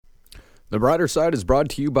The Brighter Side is brought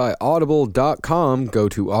to you by Audible.com. Go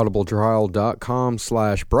to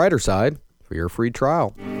audibletrial.com/brighterside for your free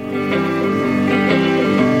trial.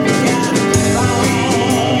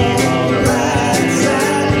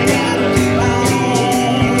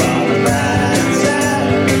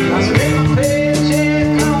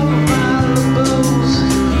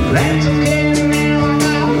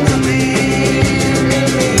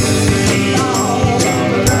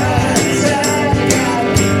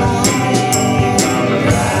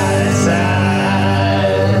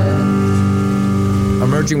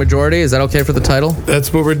 Emerging Majority, is that okay for the title?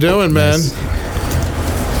 That's what we're doing, man. Nice.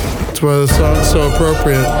 That's why the song's so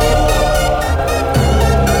appropriate.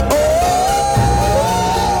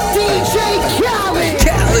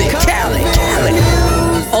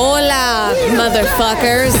 Hola,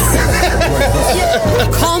 motherfuckers.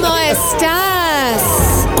 ¿Cómo estás?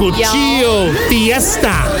 Cuchillo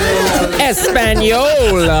Fiesta.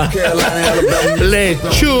 Español.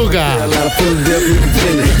 Lechuga.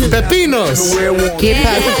 Pepinos.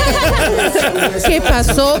 ¿Qué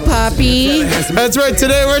pasó, papi? That's right.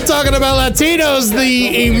 Today we're talking about Latinos,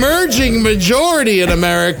 the emerging majority in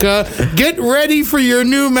America. Get ready for your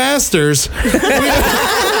new masters.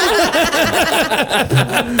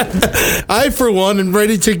 I, for one, am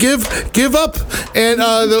ready to give up and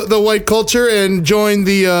the white culture and join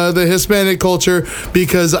the Hispanic culture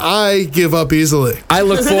because I give up easily. I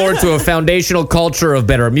look forward to a foundational culture of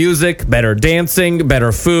better music, better dancing,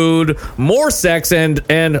 better food, more sex, and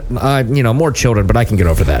more children. But I can get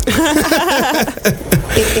over that.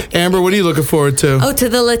 Amber, what are you looking forward to? Oh, to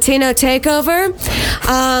the Latino takeover?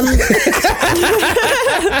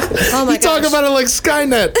 Oh my god! Talk about it like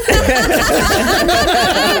Skynet.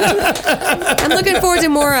 I'm looking forward to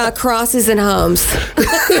more crosses and homes.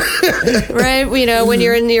 Right? You know, when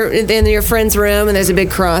you're in your friend's room and there's a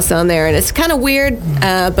big cross on there, and it's kind of weird,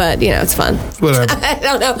 but it's fun. Whatever. I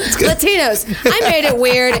don't know. Latinos, I made it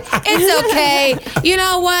weird. It's okay. You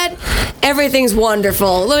know what? Everything's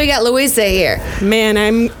wonderful. We got Luisa here. Man,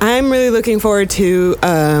 I'm really looking forward to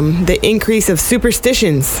the increase of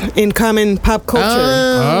superstitions in common pop culture.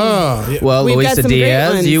 Yeah. Well, We've got Luisa some great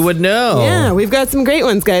Diaz, ones. you would know. Yeah, we've got some great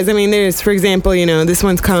ones, guys. I mean, there's, for example, this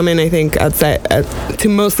one's common, I think, outside to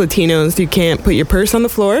most Latinos. You can't put your purse on the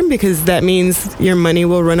floor because that means your money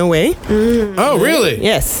will run away. Oh, really?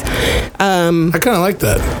 Yes. I kind of like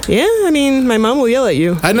that. Yeah, I mean, my mom will yell at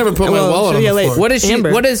you. I never put my wallet on the floor. What does she?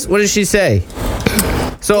 Amber. What does she say?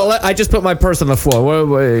 So I just put my purse on the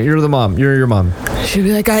floor. You're the mom. You're your mom. She'll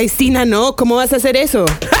be like, ay, Sina, no, ¿cómo vas a hacer eso?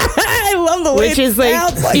 I love the way Which is like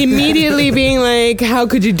immediately being like, how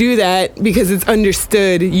could you do that? Because it's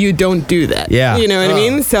understood you don't do that. Yeah. You know what I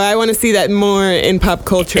mean? So I want to see that more in pop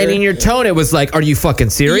culture. And in your tone, it was like, are you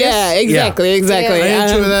fucking serious? Yeah, exactly. I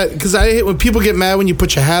enjoy that because I hate when people get mad when you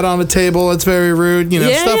put your hat on a table. It's very rude,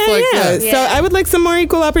 stuff like that. So I would like some more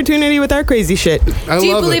equal opportunity with our crazy shit. Do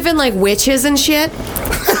you believe in like witches and shit?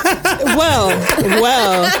 Well,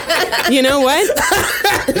 you know what?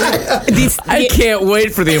 I can't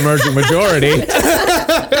wait for the emerging majority.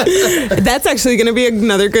 That's actually going to be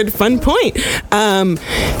another good fun point.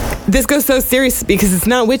 This goes so serious because it's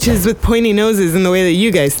not witches with pointy noses in the way that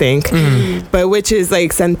you guys think, but witches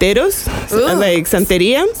like santeros, like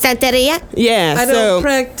santeria. Santeria? Yeah, I don't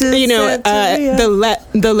practice santeria.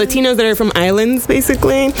 The Latinos that are from islands,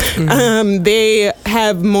 basically, they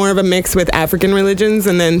have more of a mix with African religions,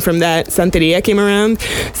 and then from that, santeria came around.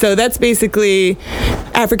 So that's basically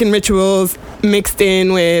African rituals mixed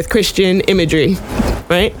in with Christian imagery,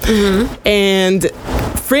 right? And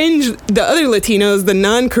the other Latinos, the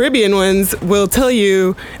non-Caribbean ones, will tell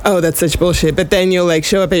you, oh, that's such bullshit. But then you'll like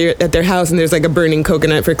show up at their house and there's like a burning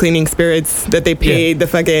coconut for cleaning spirits that they paid the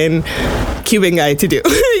fucking Cuban guy to do.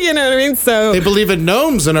 You know what I mean? So they believe in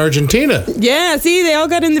gnomes in Argentina. Yeah, see, they all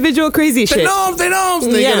got individual crazy shit. The gnomes.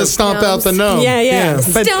 They gotta stomp out the gnome. Yeah.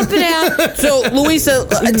 But stomp it out. So, Luisa,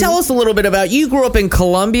 tell us a little bit about, you grew up in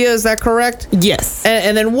Colombia, is that correct? Yes.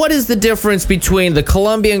 And then what is the difference between the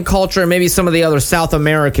Colombian culture and maybe some of the other South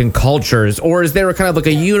American cultures? Or is there a kind of like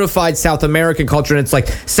a unified South American culture and it's like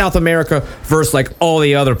South America versus like all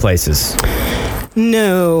the other places?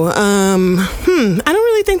 No. I don't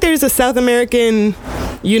really think there's a South American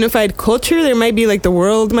unified culture. There might be like the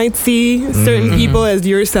world might see certain people as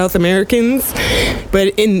your South Americans,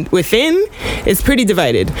 but within it's pretty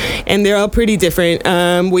divided and they're all pretty different.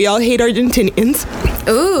 We all hate Argentinians.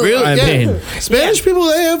 Ooh. Really? I mean, Spanish people,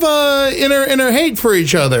 they have inner hate for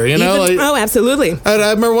each other, you know? Oh, absolutely. I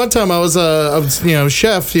remember one time I was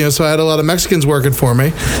chef, so I had a lot of Mexicans working for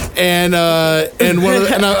me, and I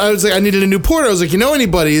was like, I needed a new porter. I was like, you know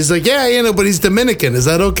anybody? He's like, yeah, but he's Dominican. Is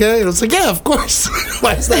that okay? And I was like, yeah, of course.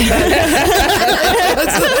 Why is that bad?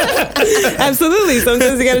 Absolutely.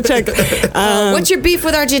 Sometimes you got to check. What's your beef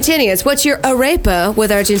with Argentinians? What's your arepa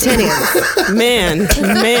with Argentinians? Man,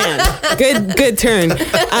 good turn.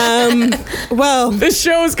 Well, this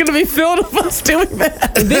show is going to be filled with us doing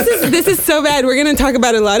that. this is so bad. We're going to talk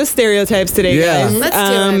about a lot of stereotypes today, guys. Let's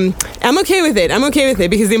do it. I'm okay with it.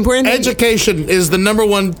 because the important thing. Education is the number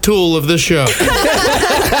one tool of this show.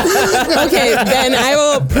 Okay, then I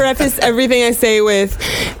will preface everything I say with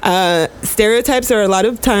stereotypes are a lot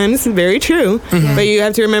of times very true, but you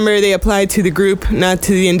have to remember they apply to the group, not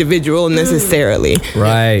to the individual necessarily.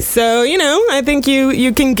 Right. So, I think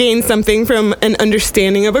you can gain something from an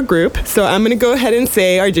understanding of a group. So I'm going to go ahead and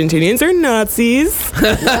say Argentinians are Nazis.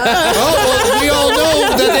 We all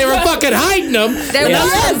know that they were fucking hiding them.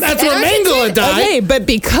 That's where Mengele died. Okay, but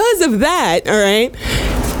because of that, all right,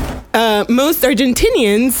 most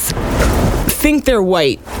Argentinians think they're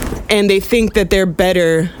white, and they think that they're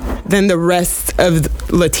better than the rest of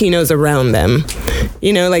Latinos around them.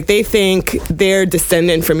 They think they're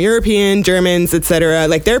descendant from European, Germans, etc.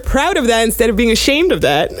 They're proud of that instead of being ashamed of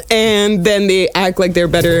that. And then they act like they're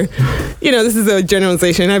better. This is a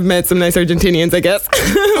generalization. I've met some nice Argentinians, I guess.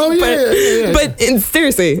 Oh, yeah. But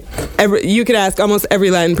seriously, you could ask almost every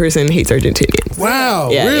Latin person hates Argentinians. Wow,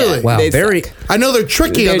 Yeah, really? yeah. Wow, They I know they're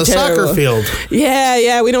tricky on the terrible. soccer field.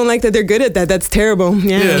 Yeah, we don't like that they're good at that. That's terrible.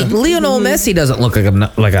 Yeah. Lionel Messi doesn't look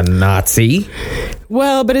like a Nazi.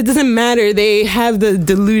 Well, but it doesn't matter. They have the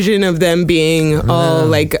delusion of them being all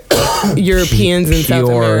Europeans in South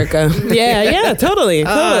Pure. America. Yeah, totally.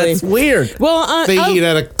 It's weird. Well, They eat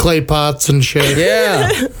out of clay pots and shit. Yeah.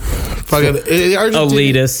 Fucking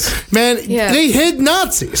Elitist. Man, Yeah. they hid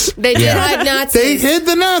Nazis. They did hide Nazis. They hid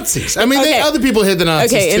the Nazis. I mean, Okay. other people hid the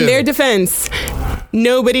Nazis okay, too. in their defense,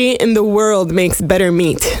 nobody in the world makes better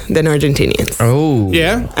meat than Argentinians. Oh.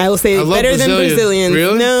 Yeah? I will say I love better than Brazilian. Brazilians.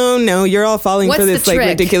 Really? No, you're all falling What's for the this trick?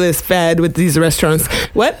 ridiculous fad with these restaurants.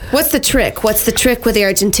 What? What's the trick? What's the trick with the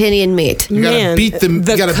Argentinian meat? You gotta Man, beat them.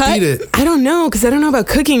 the You gotta cut, beat it. I don't know, because I don't know about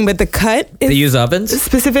cooking, but the cut is They use ovens?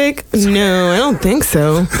 specific. No, I don't think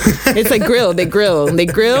so. It's like grill. They grill, and it.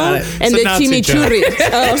 the It's a Nazi chimichurri.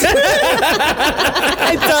 Oh.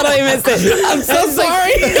 I totally missed it. I'm so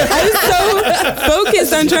sorry. I was so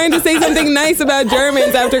focused on trying to say something nice about Germans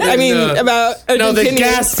about Argentinians. No, they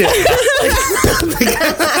gassed it.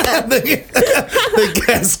 They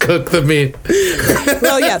gas cook the meat.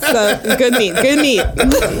 Well, yes, good meat.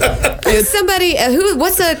 Somebody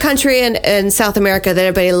what's a country in South America that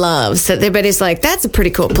everybody loves? That everybody's like, that's a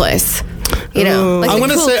pretty cool place. Like I'm the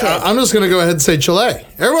gonna cool say. kid. I'm just gonna go ahead and say Chile.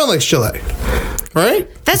 Everyone likes Chile, right?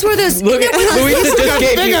 That's where those. Look at Luisa just Got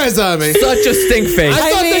gave big you eyes on me. such a stink face.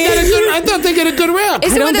 I thought they got a good rap.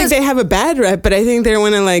 Is I it don't one of think those? they have a bad rep, but I think they're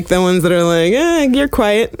one of the ones that are like, you're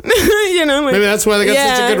quiet. Maybe that's why they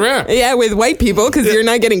got such a good rap. Yeah, with white people, because you're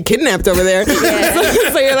not getting kidnapped over there.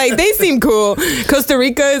 So you're like, they seem cool. Costa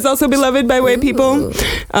Rica is also beloved by white people.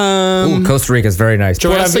 Ooh, Costa Rica is very nice.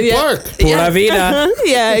 Jurassic Park. Pura vida.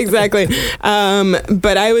 Yeah, exactly.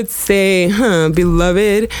 But I would say,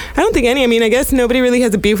 beloved. I don't think any. I guess nobody really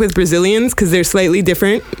has a beef with Brazilians because they're slightly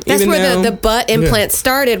different. That's even where though- the butt implant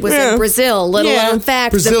started was Yeah. in Brazil. Little Yeah. known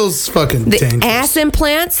fact. Brazil's fucking the dangerous. ass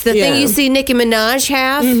implants, the thing Yeah. you see Nicki Minaj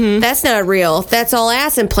have, that's not real. That's all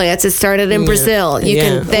ass implants. It started in Brazil. You Yeah.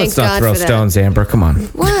 can thank Let's not God throw for that. stones, Amber. Come on.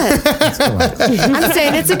 What? I'm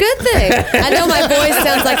saying it's a good thing. I know my voice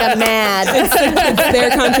sounds like I'm mad. It's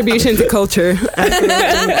their contribution to culture.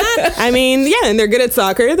 Absolutely. And they're good at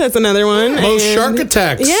soccer. That's another one. Most And- shark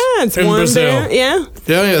attacks. Yeah, it's in one Brazil. there. Yeah,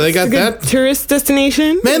 Yeah, they got good that. tourist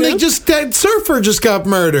destination. Man, you know? that surfer just got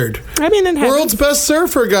murdered. It happens. World's best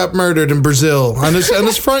surfer got murdered in Brazil on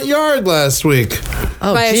his front yard last week.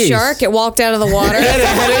 Oh, By geez. a shark, it walked out of the water.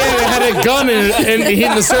 Had a gun and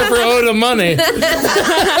the surfer owed him money.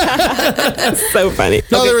 So funny.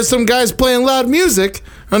 No, there were some guys playing loud music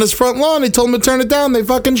on his front lawn. He told him to turn it down. They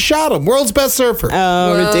fucking shot him. World's best surfer.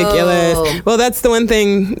 Oh, Whoa. ridiculous. Well, that's the one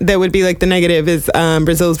thing that would be like the negative is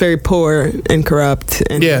Brazil's very poor and corrupt.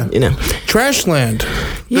 And, Yeah. You know. Trash land.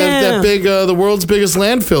 That big, the world's biggest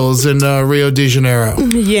landfill is in Rio de Janeiro.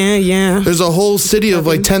 Yeah. There's a whole city of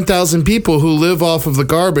like 10,000 people who live off of the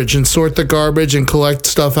garbage and sort the garbage and collect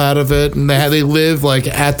stuff out of it, and they live like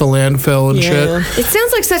at the landfill and shit. It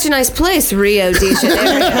sounds like such a nice place, Rio de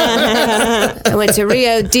Janeiro. I went to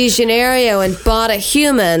Rio de Janeiro and bought a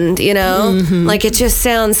human, like it just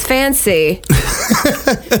sounds fancy.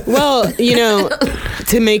 Well,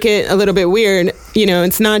 to make it a little bit weird,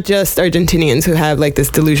 it's not just Argentinians who have like this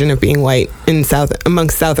delusion of being white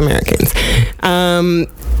amongst South Americans.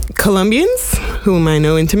 Colombians, whom I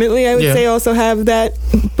know intimately, I would say also have that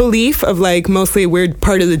belief of like mostly we're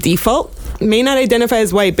part of the default. May not identify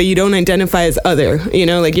as white, but you don't identify as other,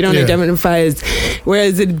 like you don't identify as,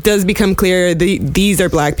 whereas it does become clear these are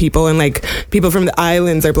black people and like people from the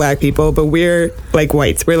islands are black people, but we're like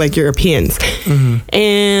whites, we're like Europeans.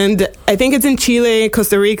 And I think it's in Chile,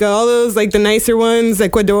 Costa Rica, all those like the nicer ones,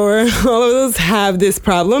 Ecuador, all of those have this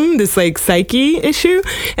problem, this like psyche issue.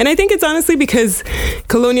 And I think it's honestly because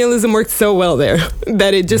colonialism worked so well there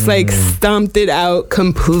that it just like stomped it out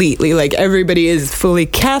completely. Like everybody is fully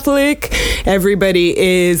Catholic, everybody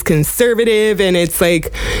is conservative, and it's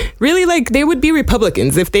like really like they would be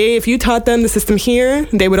Republicans if you taught them the system here,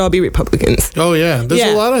 they would all be Republicans. Oh yeah, there's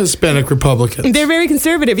a lot of Hispanic Republicans. They're very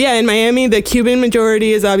conservative. Yeah, in Miami, the Cuban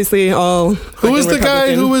majority is obviously all. Who was the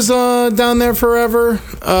guy who was down there forever?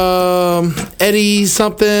 Eddie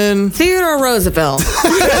something. Theodore Roosevelt.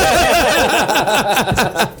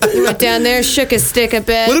 He went down there, shook his stick a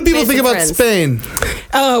bit. What do people think about Spain?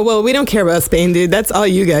 Oh, well, we don't care about Spain, dude. That's all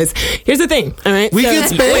you guys. Here's the thing, all right? We get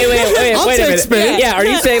Spain. Wait I'll a take minute. Spain. Yeah, are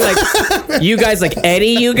you saying like you guys like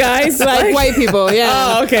Eddie? You guys like white people?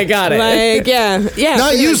 Yeah. Oh, okay, got it. Like yeah.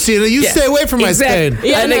 Not you, Cena. You stay away from my Spain.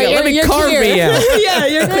 Yeah, let me carve me out. Yeah,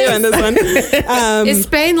 you're clear on this one. Is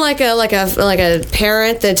Spain like a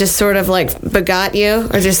parent that just sort of like begot you,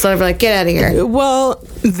 or just sort of like get out of here? Well,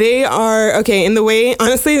 they are okay in the way.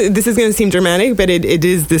 Honestly, this is going to seem dramatic, but it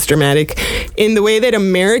is this dramatic in the way that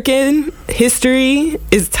American history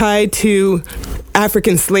is tied to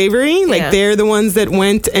African slavery. Like they're the ones that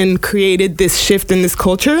went and created this shift in this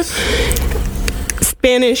culture.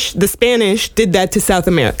 The Spanish did that to South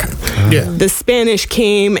America. Yeah. The Spanish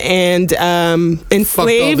came and enslaved fucked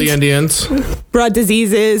all the Indians, brought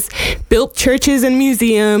diseases, built churches and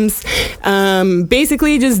museums,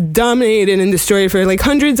 basically just dominated and destroyed for like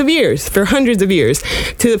hundreds of years,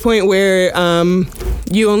 to the point where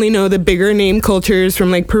you only know the bigger name cultures from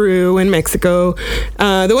like Peru and Mexico,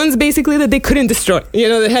 the ones basically that they couldn't destroy.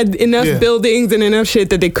 They had enough buildings and enough shit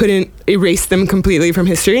that they couldn't erase them completely from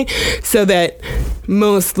history, so that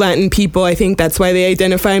most Latin people, I think that's why they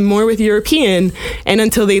identify more with European, and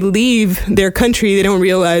until they leave their country, they don't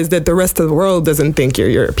realize that the rest of the world doesn't think you're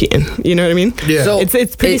European. You know what I mean? Yeah. So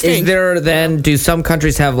it's pretty strange. Is there then, do some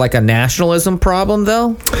countries have like a nationalism problem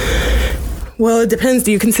though? Well, it depends.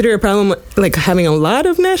 Do you consider a problem like having a lot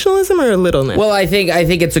of nationalism or a little nationalism? Well, I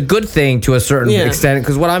think it's a good thing to a certain extent,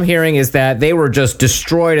 because what I'm hearing is that they were just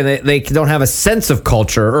destroyed and they don't have a sense of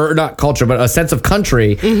culture, or not culture, but a sense of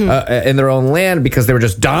country in their own land, because they were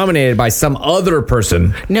just dominated by some other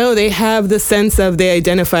person. No, they have the sense of they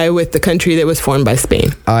identify with the country that was formed by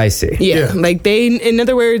Spain. I see. Yeah. Like in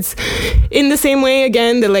other words, in the same way,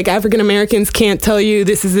 again, that like African Americans can't tell you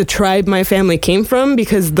this is the tribe my family came from,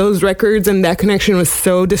 because those records and that connection was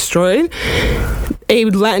so destroyed. A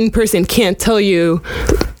Latin person can't tell you.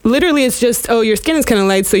 Literally, it's just, oh, your skin is kind of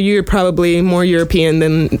light, so you're probably more European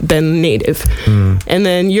than native. And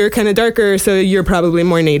then you're kind of darker, so you're probably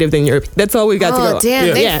more native than European. That's all we got to go. Oh,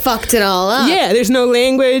 damn, they fucked it all up. Yeah, there's no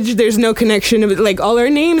language, there's no connection. Like, all our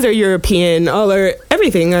names are European,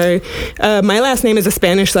 everything. My last name is a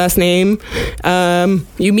Spanish last name.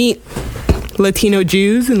 You meet Latino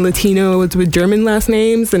Jews and Latinos with German last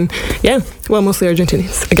names, and mostly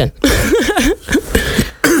Argentinians again.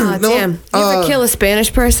 Oh, damn. You ever kill a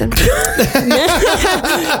Spanish person?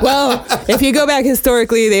 Well, if you go back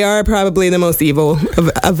historically, they are probably the most evil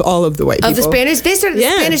of all of the white people. Of the Spanish? They started the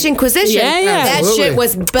Spanish Inquisition. Yeah. That Absolutely. shit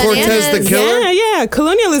was bananas. Cortez the Killer? Yeah.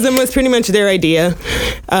 Colonialism was pretty much their idea.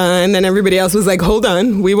 And then everybody else was like, hold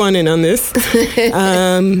on, we want in on this.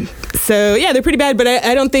 So they're pretty bad, but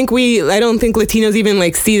I don't think Latinos even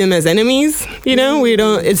like see them as enemies. We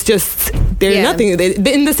don't. It's just they're nothing.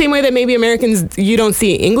 In the same way that maybe Americans, you don't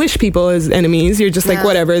see English people as enemies. You're just like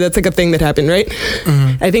whatever. That's like a thing that happened, right?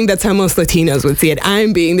 I think that's how most Latinos would see it.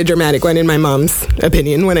 I'm being the dramatic one in my mom's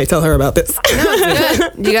opinion when I tell her about this.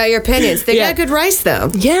 Good. You got your opinions. They got good rice though.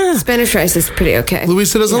 Yeah, Spanish rice is pretty okay.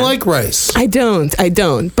 Louisa doesn't like rice. I don't.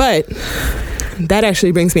 But that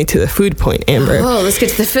actually brings me to the food point, Amber. Oh, let's get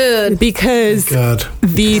to the food. Because God.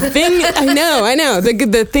 the thing, I know,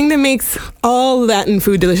 the thing that makes all Latin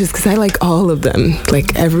food delicious, because I like all of them,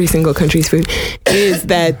 like every single country's food, is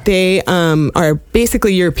that they are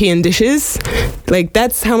basically European dishes. Like,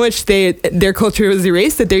 that's how much their culture was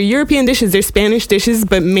erased, that they're European dishes, they're Spanish dishes,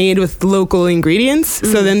 but made with local ingredients.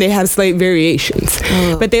 So then they have slight variations.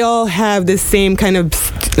 But they all have the same kind of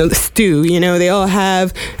stew, you know, they all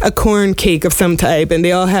have a corn cake of some type, and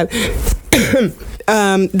they all have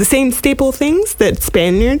the same staple things that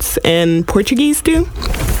Spaniards and Portuguese do.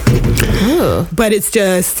 But it's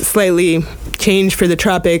just slightly changed for the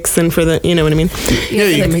tropics and for the, you know what I mean? Yeah,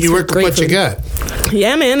 you work with what you got.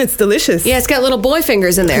 Yeah, man, it's delicious. Yeah, it's got little boy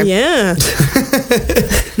fingers in there. Yeah.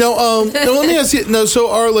 Now, let me ask you. No,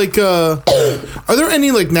 so are there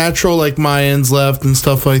any like natural like Mayans left and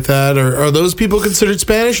stuff like that, or are those people considered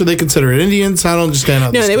Spanish? Or are they considered Indians? I don't understand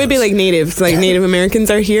how. No, they would be like natives. Like Native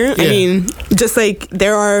Americans are here. Yeah. I mean, just like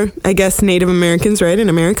there are, I guess, Native Americans, right, in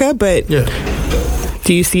America, but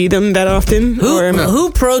do you see them that often?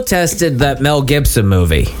 Who protested that Mel Gibson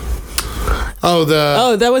movie? Oh,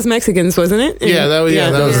 that was Mexicans, wasn't it? that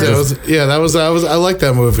was I like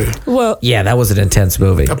that movie. Well, Yeah, that was an intense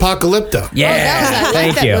movie. Apocalypto. Yeah, I like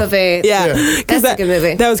thank that you. movie. yeah, That's a good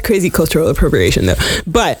movie. That was crazy cultural appropriation, though.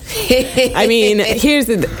 But I mean, here's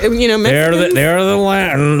the Mexicans, There the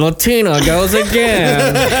Latina goes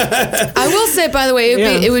again. I will say, by the way,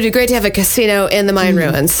 it would be great to have a casino in the Mayan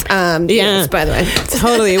ruins. Yes, by the way.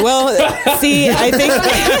 Totally. Well, see, I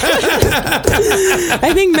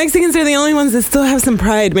think Mexicans are the only ones that still have some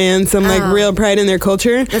pride, man. Some like real pride in their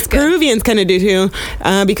culture. That's good. Peruvians kind of do too,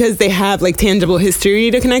 because they have like tangible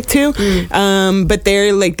history to connect to. But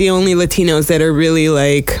they're like the only Latinos that are really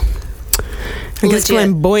like, I guess, Legit.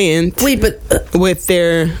 flamboyant. Wait, but with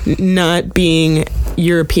their not being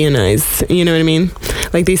Europeanized, you know what I mean?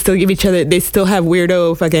 Like they still give each other, they still have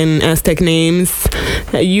weirdo fucking Aztec names.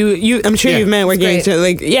 I'm sure you've met working each other,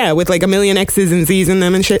 like with like a million X's and Z's in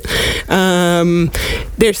them and shit.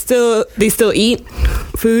 They still eat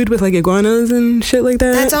food with like iguanas and shit like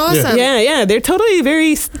that. That's awesome. Yeah, they're totally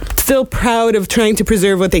very still proud of trying to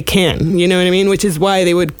preserve what they can. You know what I mean? Which is why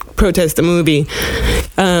they would protest a movie.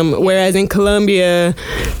 Whereas in Colombia,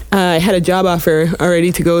 I had a job offer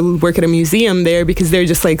already to go work at a museum there because they're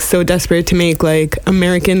just like so desperate to make like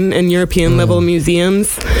American and European level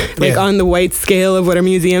museums, like on the white scale of what a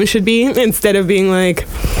museum should be, instead of being like,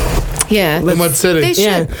 In what city? They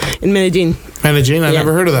should. in Medellin. Medellin. I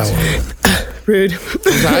never heard of that one. Rude.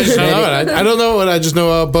 I just don't know it. I don't know it. I just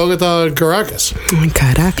know Bogota and Caracas.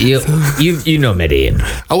 Caracas. You know Medellin.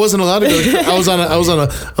 I wasn't allowed to go. I was on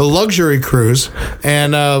a luxury cruise,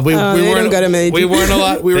 and we weren't go to Medellin. we weren't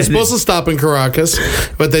allowed. We were supposed to stop in Caracas,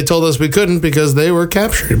 but they told us we couldn't because they were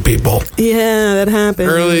capturing people. Yeah, that happened.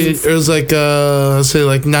 Early, it was like let's say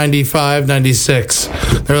like 95, 96.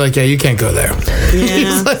 They're like, yeah, you can't go there.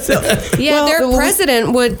 Yeah. Their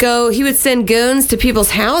president would go, he would send goons to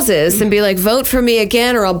people's houses and be like, vote for me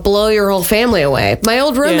again or I'll blow your whole family away. My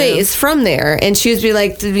old roommate is from there, and she would be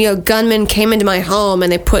like, gunmen came into my home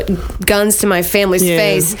and they put guns to my family's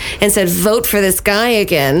face and said, vote for this guy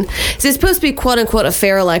again. So it's supposed to be quote unquote a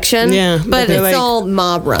fair election, but it's like, all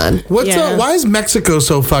mob run. Why is Mexico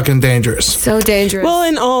so fucking dangerous? So dangerous. Well,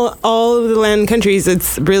 in all of the Latin countries,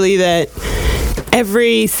 it's really that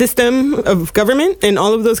every system of government in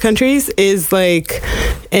all of those countries is like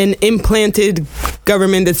an implanted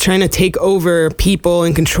government that's trying to take over people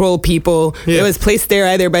and control people. It was placed there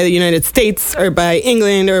either by the United States or by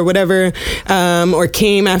England or whatever, or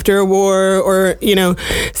came after a war, or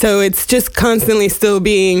so it's just constantly still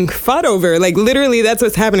being fought over. Like literally that's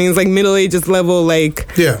what's happening. It's like Middle Ages level,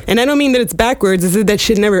 and I don't mean that it's backwards, it's that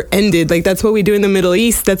shit never ended. Like that's what we do in the Middle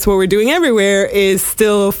East, that's what we're doing everywhere, is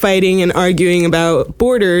still fighting and arguing about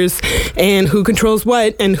borders and who controls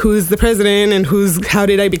what and who's the president and how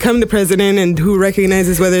did I become the president and who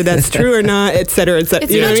recognizes whether that's true or not, et cetera, et cetera.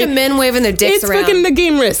 It's a bunch of men waving their dicks around. It's fucking the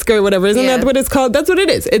game Risk or whatever. Isn't that what it's called? That's what it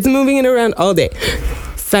is. It's moving it around all day.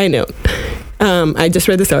 Side note. I just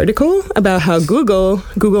read this article about how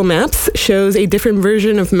Google Maps shows a different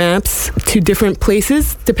version of maps to different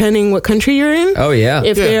places depending what country you're in. Oh, yeah.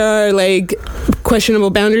 If there are like questionable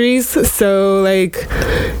boundaries. So like,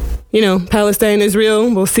 Palestine,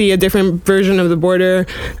 Israel, we'll see a different version of the border.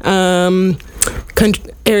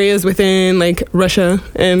 areas within like Russia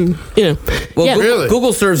and Well, Really?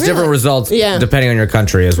 Google serves different results depending on your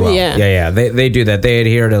country as well. Yeah. They do that. They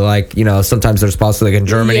adhere to like sometimes there's possibly like in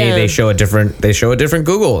Germany they show a different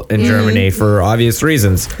Google in Germany for obvious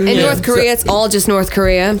reasons. In North Korea, it's all just North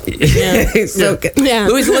Korea. Luis,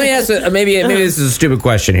 let me ask maybe this is a stupid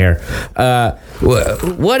question here.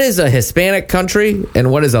 What is a Hispanic country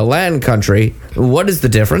and what is a Latin country? What is the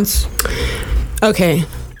difference? Okay.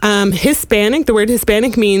 Hispanic, the word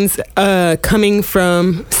Hispanic means coming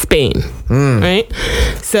from Spain, right?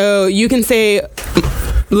 So you can say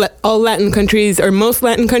all Latin countries or most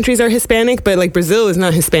Latin countries are Hispanic, but like Brazil is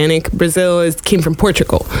not Hispanic. Brazil came from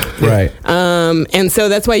Portugal. Right. And so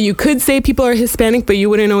that's why you could say people are Hispanic, but you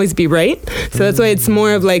wouldn't always be right. So that's why it's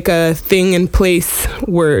more of like a thing and place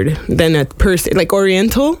word than a person, like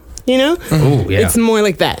Oriental. Ooh, yeah. It's more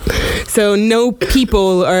like that. So no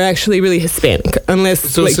people are actually really Hispanic unless.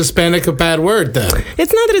 So is Hispanic a bad word then?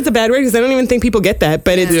 It's not that it's a bad word because I don't even think people get that,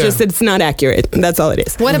 but it's just it's not accurate. That's all it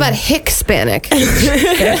is. What about Hispanic?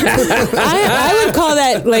 I would call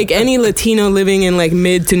that like any Latino living in like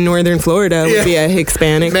mid to northern Florida would be a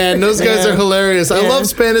Hispanic. Man, those guys are hilarious. I love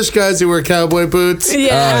Spanish guys who wear cowboy boots.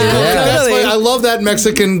 That's why I love that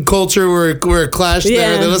Mexican culture where it clashed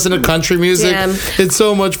there. They listen to country music. Yeah. It's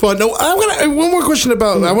so much fun. No, one more question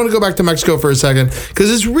about. I want to go back to Mexico for a second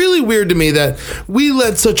because it's really weird to me that we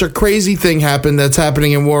let such a crazy thing happen that's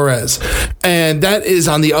happening in Juarez, and that is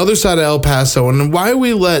on the other side of El Paso, and why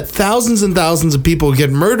we let thousands and thousands of people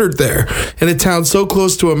get murdered there in a town so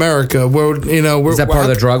close to America. Where is that part of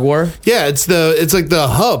the drug war? Yeah, it's like the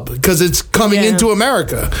hub because it's coming into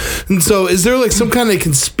America, and so is there like some kind of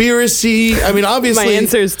conspiracy? I mean, obviously, my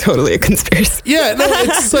answer is totally a conspiracy. Yeah, no,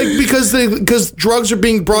 it's like because drugs are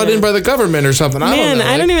being brought in by the government or something.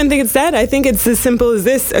 I don't even think it's that. I think it's as simple as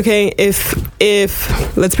this. Okay,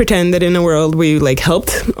 if let's pretend that in a world we like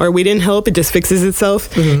helped or we didn't help, it just fixes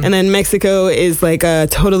itself, and then Mexico is like a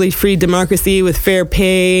totally free democracy with fair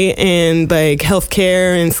pay and like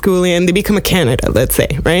healthcare and schooling, and they become a Canada, let's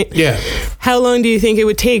say, right? Yeah. How long do you think it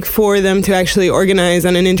would take for them to actually organize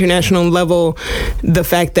on an international level the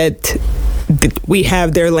fact that we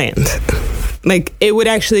have their land? Like, it would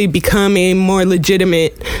actually become a more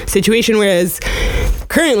legitimate situation, whereas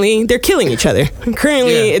currently they're killing each other.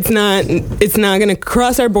 Currently, it's not going to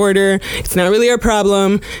cross our border. It's not really our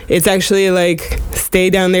problem. It's actually like,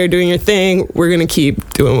 stay down there doing your thing. We're going to keep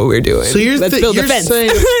doing what we're doing. So Let's build a fence.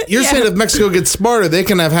 saying if Mexico gets smarter, they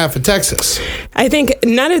can have half of Texas. I think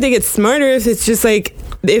not if they get smarter, if it's just like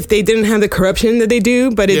if they didn't have the corruption that they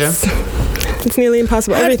do, but it's nearly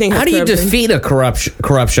impossible. Everything. How do you defeat a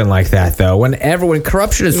corruption like that, though? When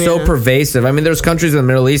corruption is so pervasive, I mean, there's countries in the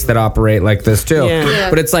Middle East that operate like this too.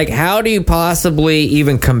 But it's like, how do you possibly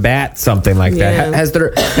even combat something like that? Has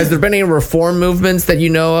there been any reform movements that you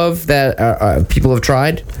know of that people have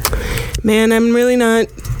tried? Man, I'm really not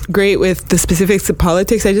great with the specifics of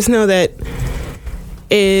politics. I just know that,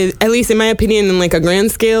 at least in my opinion, in like a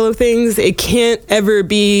grand scale of things, it can't ever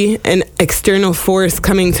be an external force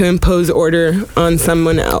coming to impose order on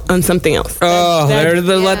someone else, on something else. Oh, there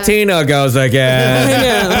the Latino goes again. I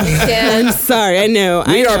know. I'm sorry. I know.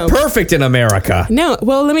 We are perfect in America. No.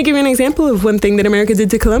 Well, let me give you an example of one thing that America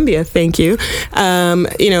did to Colombia. Thank you.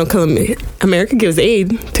 America gives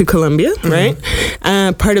aid to Colombia, right?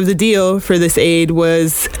 Part of the deal for this aid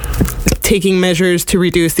was taking measures to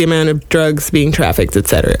reduce the amount of drugs being trafficked,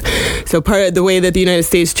 etc. So part of the way that the United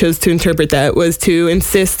States chose to interpret that was to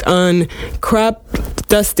insist on crop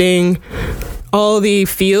dusting all the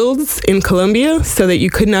fields in Colombia so that you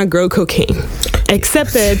could not grow cocaine.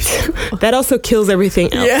 Except that also kills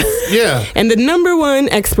everything else. Yeah. And the number one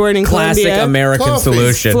export in Classic Colombia, American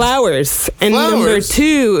solution. flowers. And number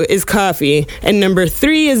 2 is coffee. And number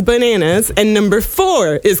 3 is bananas. And number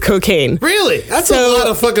 4 is cocaine. Really? That's a lot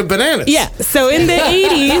of fucking bananas. Yeah. So in the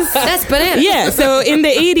 80s... That's bananas. Yeah. So in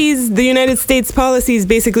the 80s, the United States policies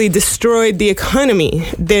basically destroyed the economy.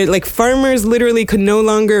 Farmers literally could no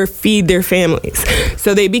longer feed their families.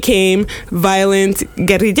 So they became violent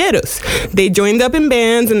guerrilleros. They joined up in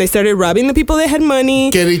bands and they started robbing the people that had money.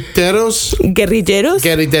 Guerrilleros? Guerrilleros?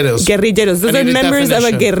 Those are members of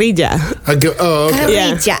a guerrilla.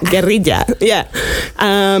 Guerrilla. Guerrilla. Yeah.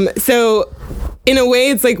 So in a way,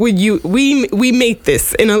 it's like we make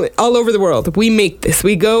this all over the world. We make this.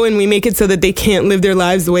 We go and we make it so that they can't live their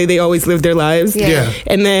lives the way they always live their lives. Yeah.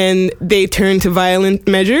 And then they turn to violent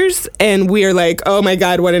measures, and we are like, oh my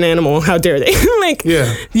God, what an animal! How dare they?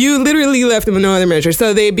 You literally left them with no other measure.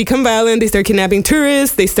 So they become violent. They start kidnapping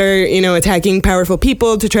tourists. They start, attacking powerful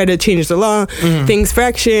people to try to change the law. Things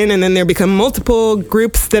fraction, and then there become multiple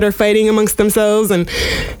groups that are fighting amongst themselves, and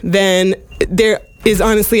then is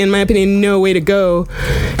honestly, in my opinion, no way to go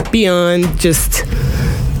beyond just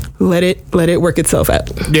let it work itself out.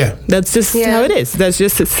 Yeah. That's just how it is. That's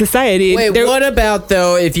just society. Wait, what about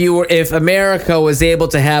though if America was able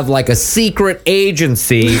to have like a secret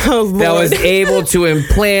agency that was able to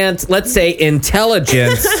implant, let's say,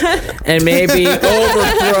 intelligence and maybe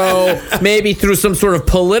overthrow, maybe through some sort of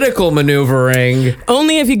political maneuvering?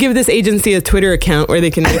 Only if you give this agency a Twitter account where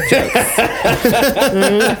they can make jokes.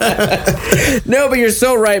 No, but you're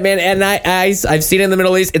so right, man. And I've seen it in the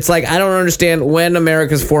Middle East. It's like, I don't understand when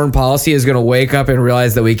America's foreign policy is going to wake up and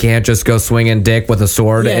realize that we can't just go swinging dick with a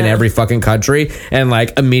sword in every fucking country and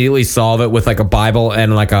like immediately solve it with like a Bible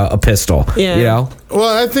and like a pistol. Yeah. You know?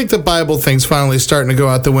 Well, I think the Bible thing's finally starting to go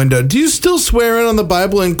out the window. Do you still swear in on the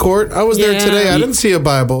Bible in court? I was there today. I didn't see a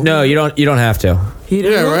Bible. No, you don't have to.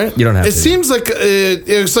 Yeah, right? You don't have to. It seems like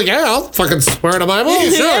it's like, yeah, I'll fucking swear in a Bible.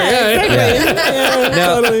 Sure,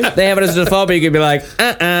 No, Totally. they have it as a default, but you could be like,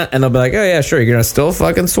 and they'll be like, oh yeah, sure, you're gonna still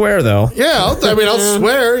fucking swear though. Yeah, I'll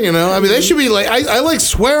swear. You know, I mean, they should be like, I like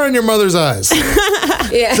swear on your mother's eyes.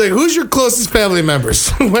 It's like, who's your closest family members?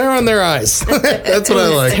 Swear on their eyes. That's what I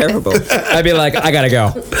like. Terrible. I'd be like, I gotta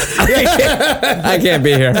go. I can't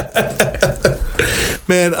be here.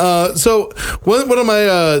 Man, so one of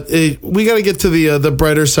my we got to get to the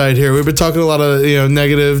brighter side here. We've been talking a lot of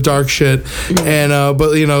negative, dark shit, and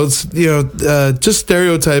but it's just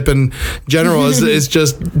stereotype in general is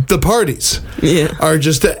just the parties are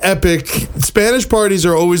just epic. Spanish parties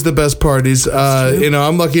are always the best parties.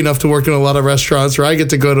 I'm lucky enough to work in a lot of restaurants where I get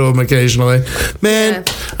to go to them occasionally. Man,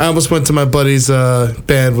 I almost went to my buddy's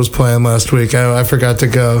band was playing last week. I forgot to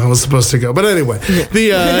go. I was supposed to go, but anyway,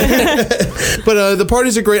 the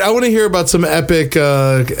parties are great. I want to hear about some epic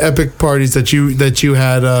parties that you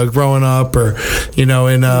had growing up, or in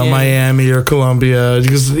Miami or Colombia,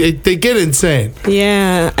 because they get insane.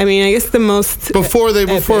 Yeah, I mean, I guess the most before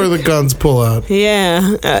the guns pull out.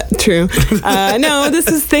 Yeah, true. No, this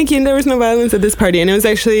is thinking there was no violence at this party, and it was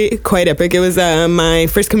actually quite epic. It was my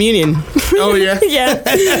first communion. Oh yeah,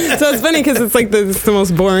 yeah. So it's funny because it's like the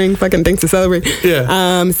most boring fucking thing to celebrate.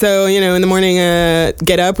 Yeah. So in the morning,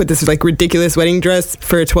 get up with this like ridiculous wedding dress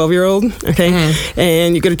for a 12-year-old. Okay,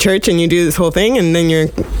 and you go to church and you do this whole thing, and then you're,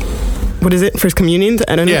 what is it? First communion?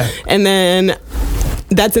 I don't know. Yeah. And then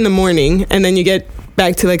that's in the morning, and then you get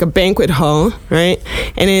back to like a banquet hall, right?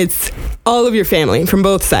 And it's all of your family from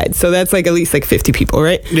both sides. So that's like at least like 50 people,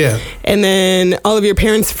 right? Yeah. And then all of your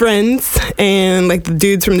parents' friends and like the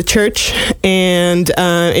dudes from the church. And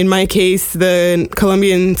in my case, the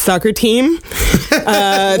Colombian soccer team.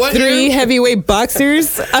 3 heavyweight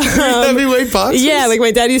boxers. Heavyweight boxers? Yeah, like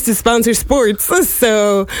my dad used to sponsor sports.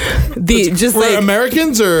 So were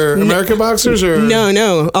Americans or American boxers or?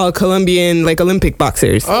 No, all Colombian like Olympic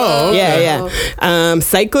boxers. Oh, okay. Yeah.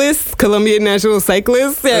 Cyclists, Colombian national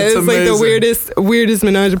cyclists. Yeah, That's it's like the weirdest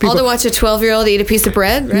menage of people. All to watch a 12-year-old eat a piece of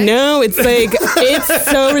bread, right? No, it's like it's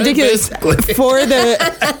so ridiculous. For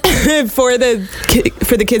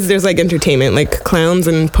the kids, there's like entertainment, like clowns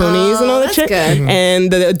and ponies and all that shit. Good.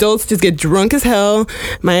 And the adults just get drunk as hell.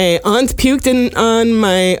 My aunt puked on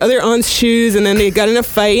my other aunt's shoes, and then they got in a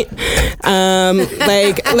fight,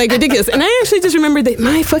 like ridiculous. And I actually just remembered that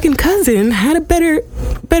my fucking cousin had a better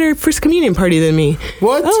first communion party than me.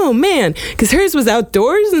 What? Oh man, because hers was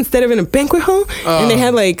outdoors instead of in a banquet hall, and they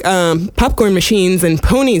had like popcorn machines and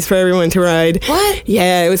ponies for everyone to ride. What?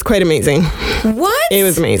 Yeah, it was quite amazing. What? It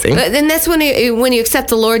was amazing. Then that's when you accept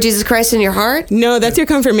the Lord Jesus Christ in your heart? No, that's your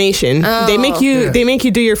confirmation. Oh. They make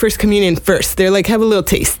you do your first communion first. They're like, have a little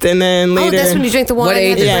taste, and then later. Oh, that's when you drink the wine. What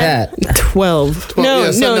age is Yeah, that? 12.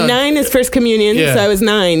 Yeah, so 9 is first communion. Yeah. So I was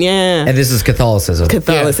 9. Yeah. And this is Catholicism.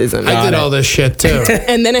 Catholicism. I did all this shit too.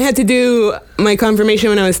 And then I had to do my confirmation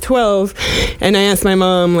when I was 12, and I asked my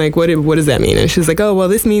mom, like, what does that mean? And she's like, oh, well,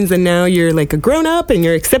 this means that now you're like a grown-up and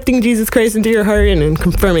you're accepting Jesus Christ into your heart and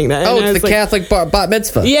confirming that. Oh, and it's the Catholic bat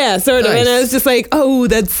mitzvah. Yeah, sort of. Nice. And I was just like, oh,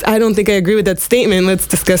 I don't think I agree with that statement. Let's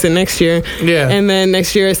discuss it next year. Yeah. And then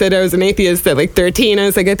next year I said I was an atheist at like 13. I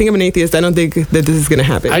was like, I think I'm an atheist. I don't think that this is going to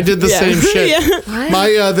happen. I did the same shit. Yeah.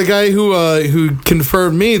 My the guy who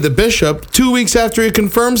confirmed me, the bishop, 2 weeks after he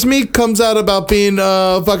confirms me, comes out about being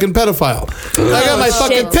a fucking pedophile. I got my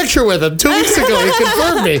fucking picture with him 2 weeks ago. He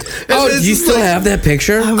confirmed me. Oh, do you still have that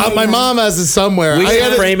picture? My mom has it somewhere. We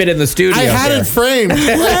can frame it in the studio. I had here. it framed right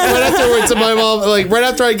afterwards. And my mom, right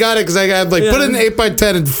after I got it, because I had put it in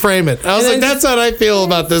 8x10 and frame it. I was like, that's how I feel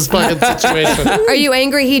about this fucking situation. Are you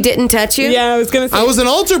angry he didn't touch you? Yeah, I was going to say. I was an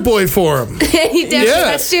altar boy for him. He never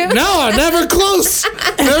touched you? No, never close.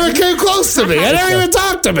 Never came close to me. I never even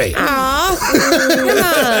talked to me. Aw, come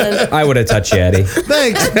on. I would have touched you, Eddie.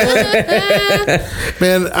 Thanks,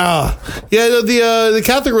 man. The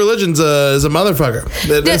Catholic religion's is a motherfucker.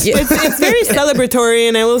 It's very celebratory,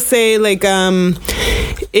 and I will say, like,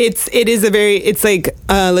 it's like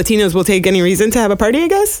Latinos will take any reason to have a party, I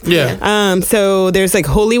guess. Yeah. So there's like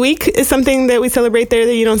Holy Week is something that we celebrate there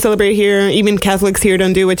that you don't celebrate here. Even Catholics here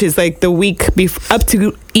don't do, which is like the week up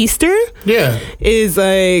to Easter. Yeah. Is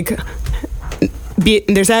like.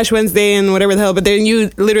 There's Ash Wednesday and whatever the hell, but then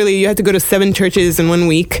you have to go to 7 churches in 1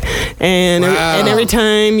 week, and every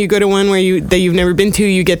time you go to one that you've never been to,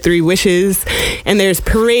 you get 3 wishes, and there's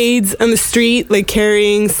parades on the street like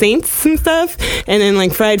carrying saints and stuff, and then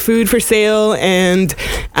like fried food for sale and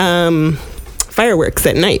fireworks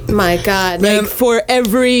at night. My God. Like for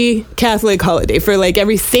every Catholic holiday, for like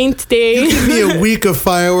every saint day. Give me a week of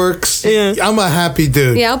fireworks. Yeah. I'm a happy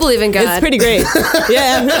dude. Yeah, I'll believe in God. It's pretty great.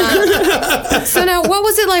 Yeah. So now, what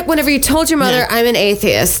was it like whenever you told your mother, I'm an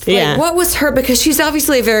atheist? Like, Yeah. what was her, because she's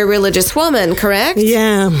obviously a very religious woman, correct?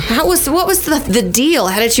 Yeah. What was the deal?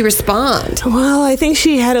 How did she respond? Well, I think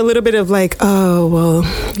she had a little bit of like, oh, well,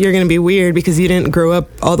 you're going to be weird because you didn't grow up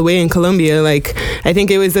all the way in Colombia. Like, I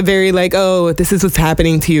think it was a very like, oh, this is what's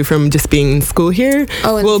happening to you from just being in school here.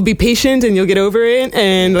 Oh, and well, be patient and you'll get over it.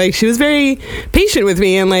 And like, she was very patient with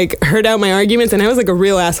me and like heard out my arguments. And I was like a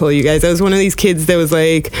real asshole, you guys. I was one of these kids that was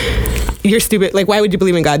like, you're stupid. Like, why would you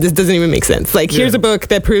believe in God? This doesn't even make sense. Like, here's a book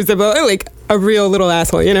that proves about, like, a real little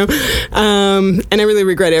asshole, you know? And I really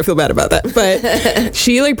regret it. I feel bad about that. But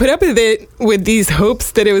she, like, put up with it with these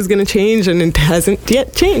hopes that it was going to change, and it hasn't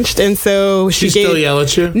yet changed. And so she still yell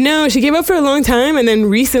at you? No, she gave up for a long time. And then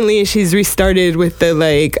recently she's restarted with the,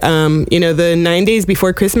 like, the 9 days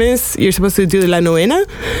before Christmas, you're supposed to do la novena,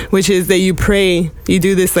 which is that you pray, you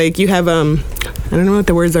do this, like, you have, I don't know what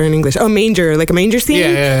the words are in English. Oh, manger, like a manger scene.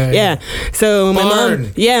 Yeah. So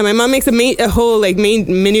my mom makes a whole like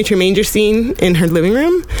miniature manger scene in her living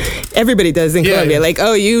room. Everybody does in Colombia. Like,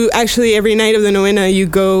 oh, you actually every night of the novena you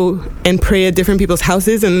go and pray at different people's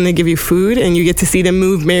houses, and then they give you food, and you get to see them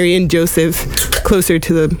move Mary and Joseph closer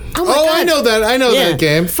to the. Oh, I know that. I know that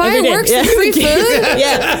game. Fireworks and free food.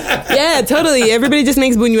 Yeah, totally. Everybody just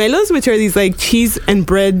makes buñuelos, which are these like cheese and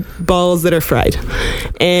bread balls that are fried.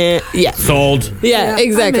 And sold. Yeah,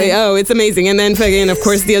 exactly. Oh, it's amazing. And then fucking, of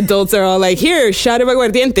course, the adults are all like, here, shot of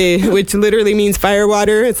aguardiente, which literally means fire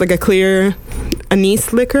water. It's like a clear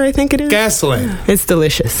anise liquor, I think it is. Gasoline. It's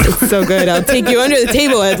delicious. It's so good. I'll take you under the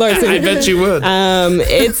table at Larson. I bet you would.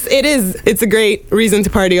 It's a great reason to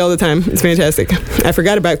party all the time. It's fantastic. I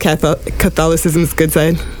forgot about Catholicism's good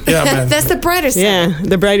side. Yeah, man. That's the brighter side. Yeah,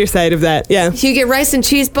 the brighter side of that. Yeah. You get rice and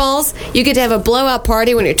cheese balls. You get to have a blowout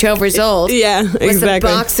party when you're 12 years old. Yeah, exactly. With some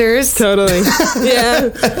boxers. Totally. Yeah.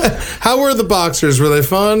 How were the boxers? Were they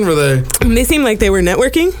fun? Were they? They seemed like they were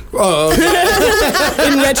networking. Oh,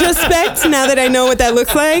 okay. In retrospect, now that I know what that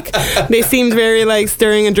looks like, they seemed very like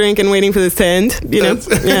stirring a drink and waiting for this to end. You know?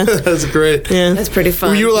 That's great. Yeah. That's pretty fun.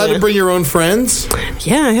 Were you allowed to bring your own friends?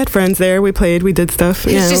 Yeah, I had friends there. We played. We did stuff.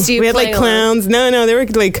 It's just you we had like playing clowns. No, they were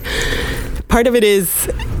like. Part of it is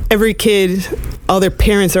every kid, all their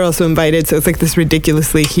parents are also invited, so it's like this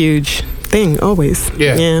ridiculously huge thing always.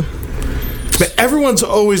 Yeah. But everyone's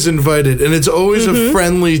always invited, and it's always a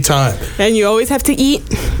friendly time. And you always have to eat.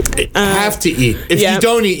 Have to eat. If you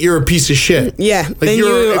don't eat, you're a piece of shit. Yeah, like then you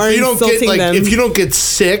are insulting them. If you don't get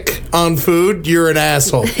sick on food, you're an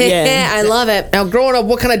asshole. Yeah, I love it. Now, growing up,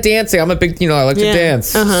 what kind of dancing? I'm a big, I like to dance.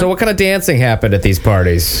 So what kind of dancing happened at these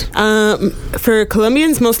parties? For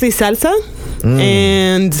Colombians, mostly salsa.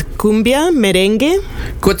 And cumbia, merengue.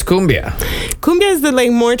 What's cumbia? Cumbia is the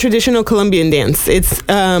like more traditional Colombian dance. It's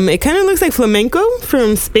it kind of looks like flamenco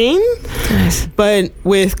from Spain, but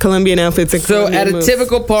with Colombian outfits. And so Colombian at moves. a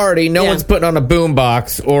typical party, no one's putting on a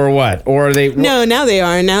boombox or what? Or are they? No, now they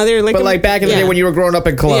are. Now they're like. But like back in the day when you were growing up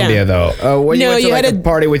in Colombia, though, when you went to like a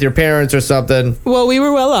party with your parents or something. Well, we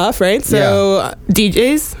were well off, right? So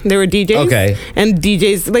DJs, there were DJs. Okay. And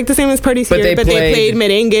DJs like the same as parties but here, they played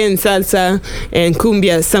merengue and salsa and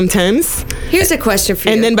cumbia sometimes. Here's a question for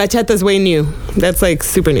you. And then bachata's way new. That's like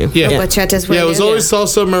super new. Yeah. Bachata's way it was always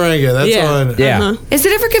salsa merengue. That's all I know. Yeah. Is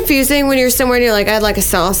it ever confusing when you're somewhere and you're like, I'd like a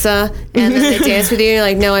salsa, and then they dance with you and you're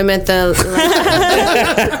like, no, I meant the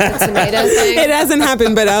tomato thing? It hasn't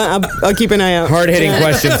happened, but I'll keep an eye out. Hard-hitting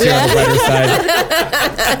questions here on the brighter side.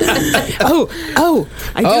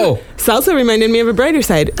 I do. Salsa reminded me of a brighter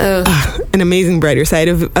side. An amazing brighter side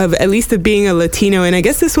of at least of being a Latino, and I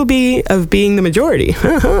guess this will be of being the majority.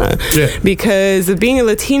 Because of being a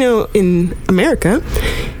Latino in America,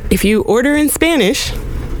 if you order in Spanish,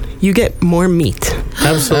 you get more meat.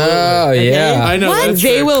 Absolutely. Oh, yeah. I know. What? that's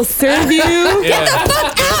They true. will serve you. Yeah.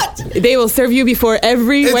 They will serve you before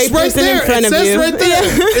every It's white right person there. in front It of says you. right there.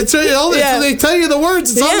 It's they tell you the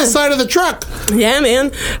words. It's on the side of the truck. Yeah,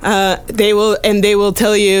 man. They will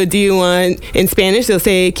tell you, do you want, in Spanish, they'll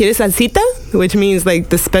say, ¿Quieres salsita? Which means like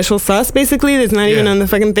the special sauce, basically. That's not even on the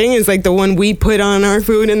fucking thing. It's like the one we put on our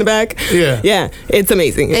food in the back. Yeah. Yeah. It's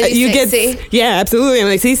amazing. And you say, "Sí?" Yeah, absolutely. I'm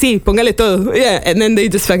like, sí, póngale todo. Yeah. And then they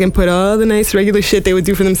just fucking put all the nice regular shit they would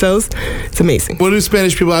do for themselves. It's amazing. What do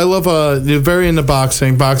Spanish people? I love. They're very into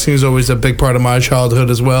boxing. Boxing is always a big part of my childhood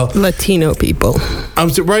as well. Latino people.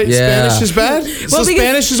 Right. Yeah. Spanish is bad. So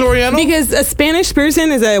Spanish is Oriental. Because a Spanish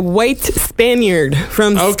person is a white Spaniard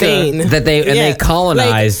from Spain. That they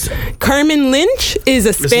colonized. Like, Carmen Lynch is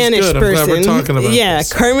a Spanish good. I'm glad person. we're talking about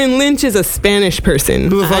this. Carmen Lynch is a Spanish person.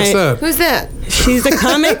 Who the fuck's that? Who's that? She's a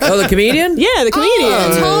comic. Oh, the comedian? Yeah, the comedian. Oh,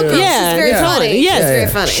 the tall girl. Yeah, She's very funny. Yes, She's very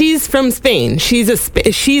funny. She's from Spain. She's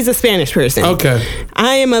a Spanish person. Okay.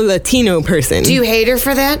 I am a Latino person. Do you hate her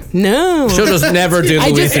for that? No. She'll just never do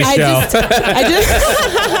Luis's show.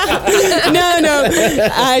 No.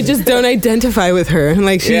 I just don't identify with her.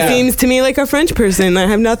 Like, she seems to me like a French person. I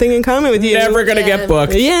have nothing in common with you. Never gonna get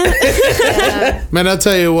booked. Yeah. Man, I'll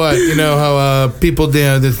tell you what. You know how people,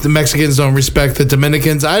 the Mexicans don't respect the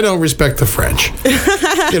Dominicans. I don't respect the French.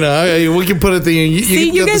 We can put it.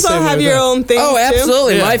 You guys all have your own thing. Oh,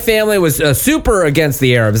 absolutely. Yeah. My family was super against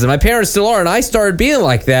the Arabs, and my parents still are. And I started being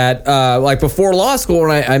like that, like before law school,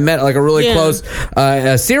 when I met like a really close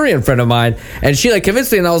Syrian friend of mine, and she like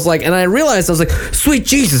convinced me, and I was like, and I realized I was like, sweet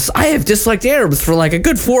Jesus, I have disliked Arabs for like a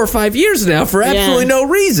good 4 or 5 years now for absolutely no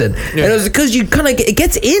reason, and it was because you kind of it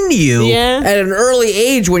gets in you at an early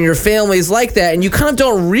age when your family's like that, and you kind of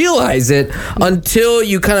don't realize it until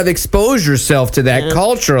you kind of expose yourself to that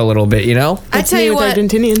culture a little bit, I tell you what,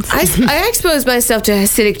 Argentinians. I exposed myself to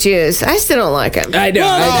Hasidic Jews. I still don't like them. I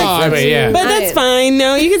know. But that's fine.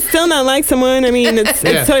 No, you can still not like someone. I mean, it's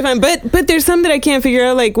totally fine. But there's some that I can't figure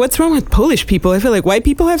out. Like, what's wrong with Polish people? I feel like white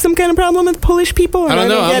people have some kind of problem with Polish people. I don't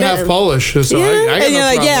know. I'm half Polish, so I got and you're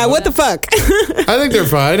like, problem with what the fuck? I think they're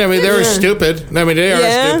fine. I mean, they're stupid. I mean, they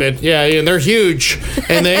are stupid. Yeah, and they're huge,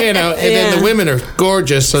 and they, and then the women are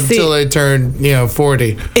gorgeous until they turn,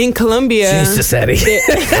 40. In Colombia, Jesus, Eddie.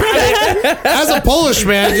 As a Polish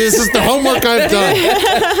man, this is the homework I've done.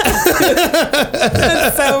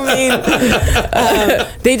 That's so mean.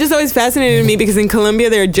 They just always fascinated me because in Colombia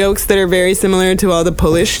there are jokes that are very similar to all the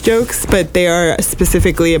Polish jokes, but they are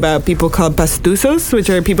specifically about people called pastusos, which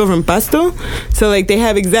are people from Pasto. So like they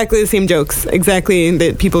have exactly the same jokes, exactly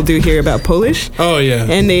that people do here about Polish. Oh yeah.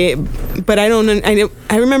 But I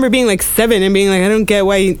remember being like 7 and being like, I don't get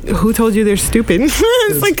who told you they're stupid.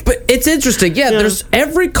 It's like, but it's interesting. Yeah, there's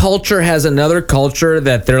every culture has another culture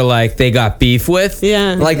that they're like they got beef with.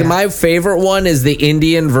 Yeah. Like my favorite one is the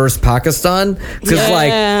Indian versus Pakistan, because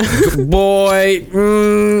like, boy,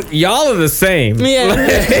 y'all are the same. Yeah.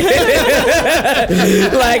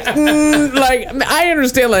 like I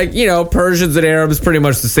understand, like, Persians and Arabs pretty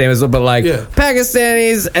much the same as, but like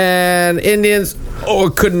Pakistanis and Indians,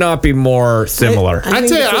 it could not be more similar. I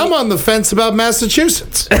tell you, I'm on the fence about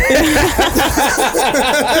Massachusetts.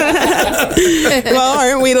 Well,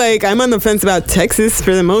 aren't we like? I'm on the fence about Texas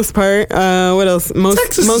for the most part. What else?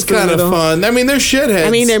 Texas is kind of fun. I mean, they're shitheads. I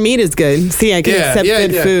mean, their meat is good. See, I can accept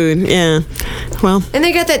good food. Yeah. Well, and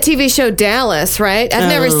they got that TV show Dallas, right? I've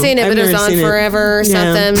never seen it, but it was on forever or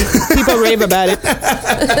something. People rave about it.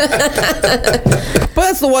 But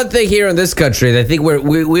that's the one thing here in this country that I think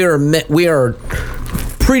we are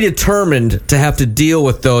predetermined to have to deal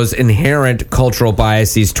with those inherent cultural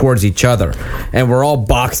biases towards each other, and we're all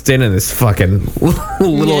boxed in this fucking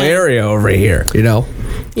little area over here,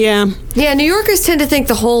 Yeah. New Yorkers tend to think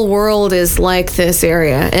the whole world is like this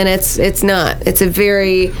area, and it's not. It's a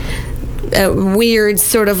very weird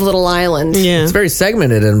sort of little island. Yeah. It's very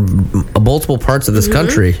segmented in multiple parts of this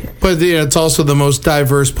country. But it's also the most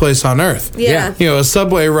diverse place on earth. Yeah. A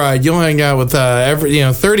subway ride, you'll hang out with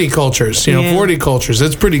 30 cultures, 40 cultures.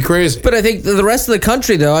 It's pretty crazy. But I think the rest of the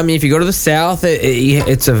country, though, I mean, if you go to the South,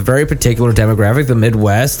 it's a very particular demographic, the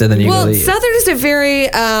Midwest, and then you go to the... Southerners are very,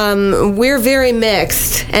 we're very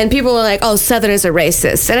mixed, and people are like, oh, Southerners are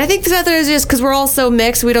racist. And I think Southerners just, because we're all so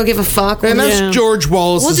mixed, we don't give a fuck. And that's George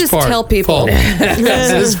Wallace's We'll just part. tell people.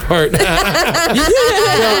 That's his part.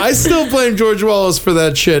 I still blame George Wallace for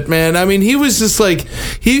that shit, man. I mean, he was just like,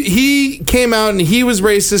 he came out and he was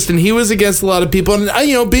racist and he was against a lot of people. And,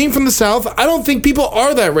 being from the South, I don't think people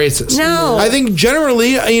are that racist. No. I think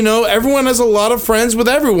generally, everyone has a lot of friends with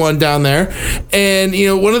everyone down there. And,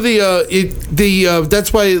 one of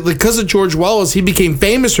that's why, because of George Wallace, he became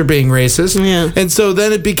famous for being racist. Yeah. And so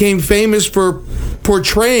then it became famous for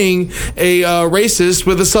portraying a racist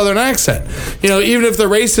with a Southern accent. Even if the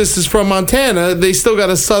racist is from Montana, they still got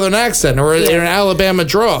a Southern accent or an Alabama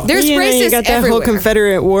draw. There's racists you got that everywhere. whole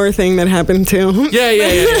Confederate War thing that happened too. Yeah.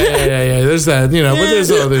 There's that, but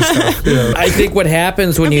there's other stuff. I think what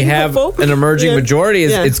happens when you have an emerging majority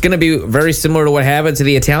is it's going to be very similar to what happened to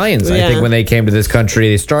the Italians. I think when they came to this country,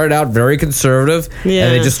 they started out very conservative and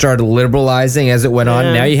they just started liberalizing as it went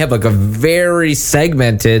on. Now you have like a very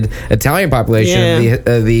segmented Italian population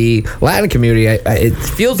of the Latin community. It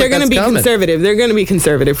feels they're like going to be conservative. They're going to be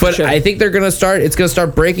conservative, for sure. I think they're going to start. It's going to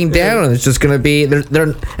start breaking down, and it's just going to be. And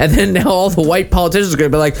then now all the white politicians are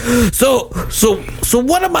going to be like, so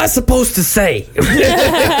what am I supposed to say?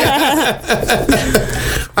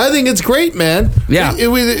 I think it's great, man.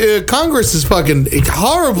 Yeah. Congress is fucking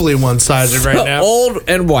horribly one-sided right now. Old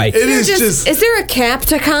and white. It is just. Is there a cap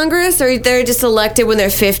to Congress, or they're just elected when they're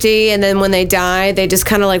 50, and then when they die, they just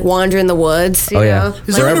kind of like wander in the woods? You know?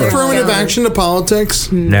 Is there an affirmative action to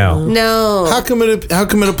politics? No. How come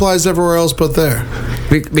it applies everywhere else but there?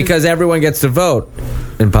 Because everyone gets to vote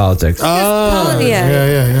in politics. Yeah.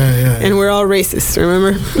 And we're all racist,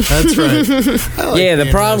 remember? That's right. The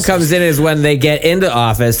problem comes in is when they get into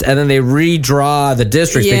office and then they redraw the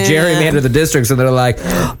districts. They gerrymander the districts, and they're like,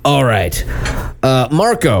 all right,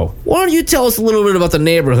 Marco, why don't you tell us a little bit about the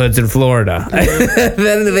neighborhoods in Florida?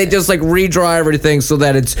 Then they just like redraw everything so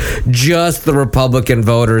that it's just the Republican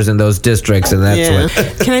voters in those districts, and that's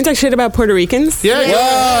what. Can I talk shit about Puerto Ricans? Yeah.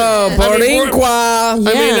 Whoa, Boricua.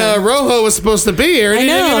 I mean, Rojo was supposed to be here, and he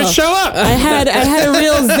didn't even show up. I had a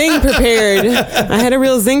real zing prepared. I had a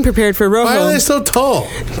real zing prepared for Rojo. Why are they so tall?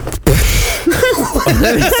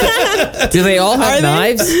 Do they all have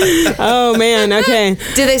knives? Oh man, okay.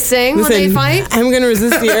 Do they sing when they fight? I'm going to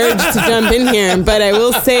resist the urge to jump in here, but I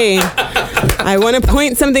will say, I want to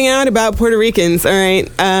point something out about Puerto Ricans, all right?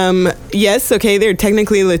 Yes, okay, they're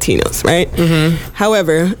technically Latinos, right? Mm-hmm.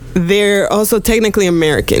 However, they're also technically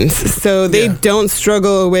Americans, so they don't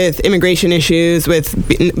struggle with immigration issues, with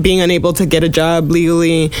being unable to get a job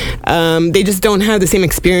legally. They just don't have the same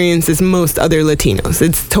experience as most other Latinos.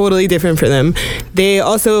 It's totally different for them. They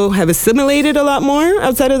also have assimilated a lot more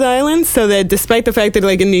outside of the islands, so that despite the fact that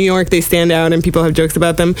like in New York they stand out and people have jokes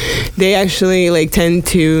about them, they actually like tend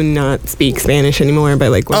to not speak Spanish anymore by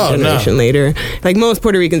like one generation later. Like most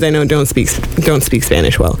Puerto Ricans I know don't speak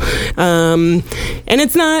Spanish well. And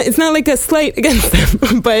it's not like a slight against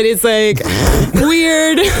them, but it's like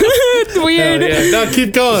weird. It's weird. No,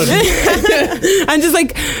 keep going. I'm just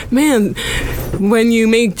like, man, when you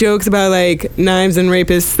make jokes about like knives and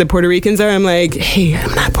rapists that Puerto Ricans are, I'm like, hey,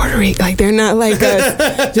 I'm not Puerto Rican. Like they're not like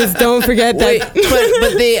us. Just don't forget that.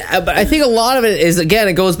 But I think a lot of it is, again,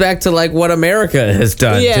 it goes back to like what America has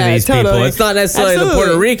done to these people. It's not necessarily the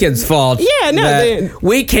Puerto Ricans' fault. Yeah, no,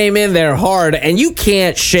 we came in there hard, and you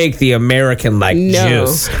can't shake the American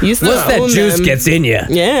juice. Once that juice gets in you,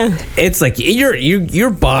 it's like you're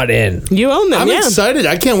bought in. You own them. I'm excited.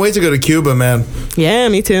 I can't wait to go to Cuba, man. Yeah,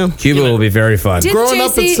 me too. Cuba will be very fun. Growing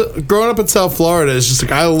up in South Florida is just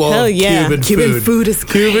like I love Cuban food.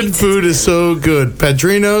 Cuban food is so good.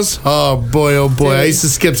 Padrinos, oh boy, I used to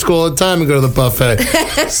skip school all the time and go to the buffet.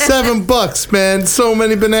 $7, man. So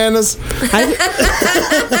many bananas. I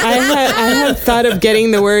have thought of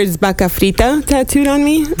getting the words vaca frita tattooed on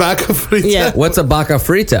me. Vaca frita. Yeah. What's a vaca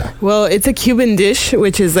frita? Well, it's a Cuban dish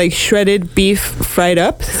which is like shredded beef fried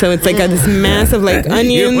up. So it's like got this massive like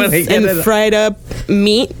onions and fried up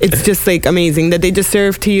meat. It's just like amazing that they just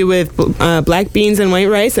serve to you with black beans and white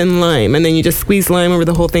rice and lime, and then you just squeeze lime over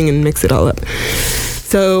the whole thing and mix it all up.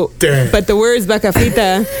 So, but the words vaca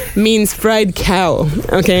frita means fried cow,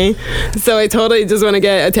 okay? So I totally just want to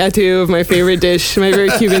get a tattoo of my favorite dish, my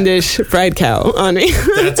favorite Cuban dish, fried cow, on me.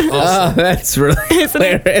 That's awesome. Oh, that's really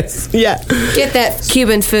hilarious. Yeah. Get that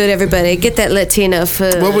Cuban food, everybody. Get that Latino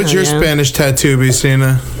food. What would your Spanish tattoo be,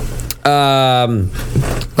 Cena?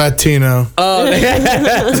 Latino. Oh,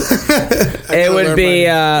 it would be.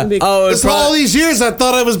 For all these years, I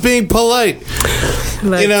thought I was being polite.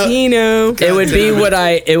 Latino. It would be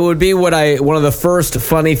what I. One of the first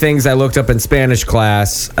funny things I looked up in Spanish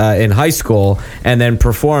class in high school, and then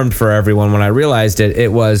performed for everyone when I realized it.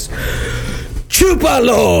 It was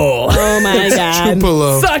Chupalo. Oh my God.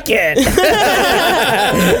 Chupalo. Suck it.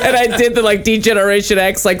 And I did the like D-Generation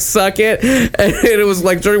X like suck it, and it was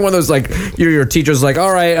like during one of those like your teacher's like,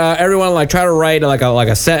 all right, everyone like try to write like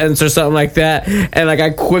a sentence or something like that, and like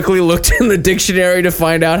I quickly looked in the dictionary to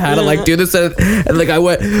find out how to like do this, and like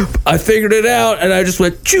I figured it out, and I just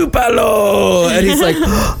went Chupalo, and he's like,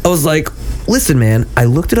 I was like, listen, man, I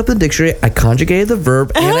looked it up in the dictionary, I conjugated the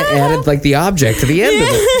verb, and I added like the object to the end of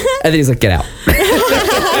it. And then he's like, get out.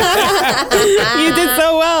 You did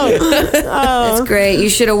so well. That's great. You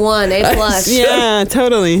should have won. A plus. Yeah,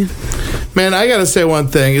 totally. Man, I gotta say one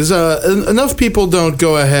thing is enough people don't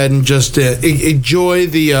go ahead and just enjoy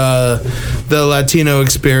the Latino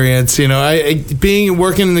experience. You know,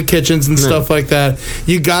 working in the kitchens and stuff like that.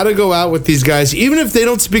 You gotta go out with these guys, even if they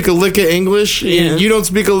don't speak a lick of English. And you don't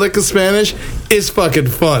speak a lick of Spanish. It's fucking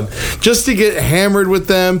fun just to get hammered with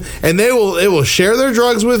them, and they will share their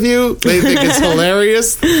drugs with you. They think it's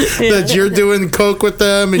hilarious that you're doing coke with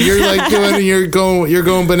them, and you're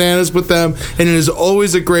going bananas with them, and it is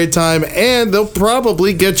always a great time. And they'll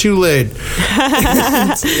probably get you laid.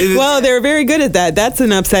 Well, they're very good at that. That's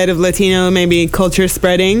an upside of Latino maybe culture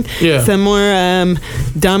spreading. Yeah. Some more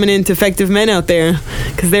dominant, effective men out there,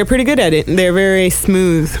 because they're pretty good at it. They're very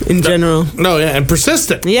smooth in general. No, yeah, and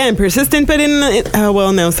persistent. Yeah, and persistent, but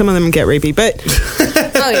some of them get rapey, but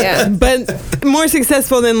but more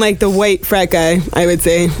successful than like the white frat guy, I would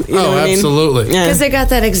say. You know what absolutely. Because they got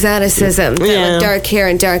that exoticism, that dark hair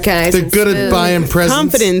and dark eyes. They're good at buying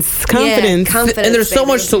presents. Confidence. And there's so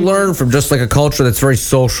much to learn from just like a culture that's very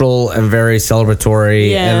social and very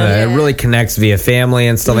celebratory, and it really connects via family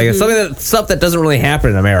and stuff like that. Stuff that doesn't really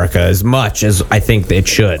happen in America as much as I think it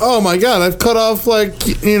should. Oh my God, I've cut off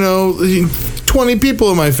 20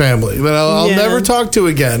 people in my family that I'll never talk to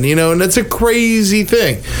again, and that's a crazy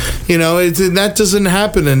thing. That doesn't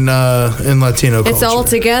happen in Latino culture. It's all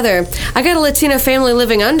together. I got a Latino family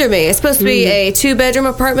living under me. It's supposed to be a 2-bedroom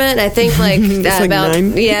apartment. I think about 9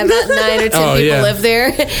 or 10 people live there,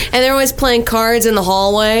 and they're always playing cards in the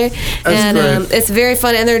hallway. That's great. It's very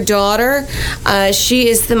fun. And their daughter, she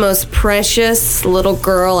is the most precious little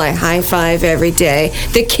girl. I high five every day.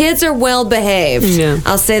 The kids are well behaved. Yeah.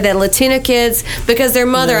 I'll say that Latina kids, because their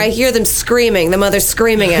mother, I hear them screaming. The mother's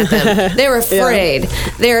screaming at them. They're afraid.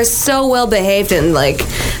 They're so well behaved, and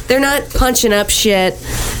they're not punching up shit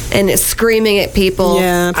and screaming at people.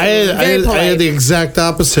 Yeah, I had the exact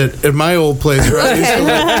opposite at my old place. Right?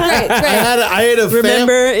 I had a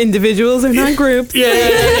remember, individuals are not groups. I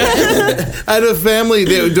had a family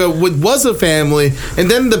that was a family, and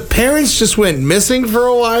then the parents just went missing for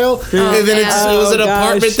a while, and then it was an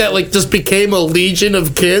apartment that just became a legion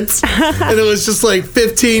of kids, and it was just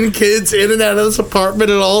 15 kids in and out of this apartment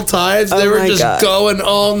at all times. They were just going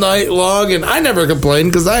all night long, and I never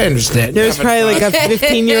complained because I understand. There's probably a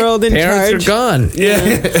 15-year-old in Parents charge. Are gone.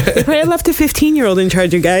 They probably left a 15-year-old in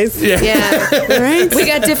charge, you guys. Right? We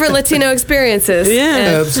got different Latino experiences.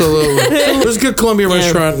 Absolutely. There's a good Colombian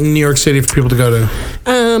restaurant in New York City for people to go to.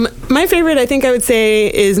 My favorite, I think I would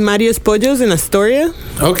say, is Mario's Pollos in Astoria.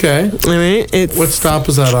 Okay. All right. What stop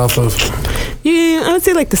is that off of? Yeah, I would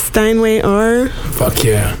say the Steinway R. Fuck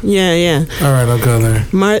yeah. Yeah. All right, I'll go there.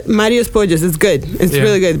 Mario's Pollos. It's good. It's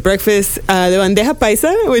really good. Breakfast, the bandeja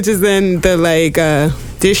paisa, which is then the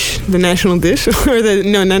dish, the national dish, or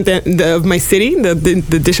of my city,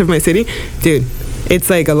 the dish of my city. Dude,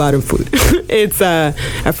 it's a lot of food. It's a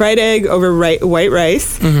fried egg over white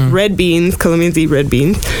rice, red beans. Colombians eat red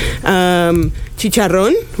beans.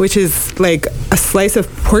 Chicharrón, which is a slice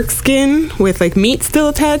of pork skin with meat still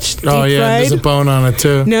attached. Oh yeah, fried. there's a bone on it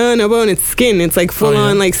too. No bone. It's skin. It's full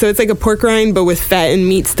on so it's a pork rind but with fat and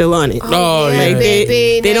meat still on it.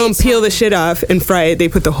 They don't peel the shit off and fry it. They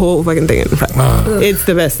put the whole fucking thing in and fry it. It's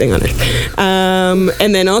the best thing on earth.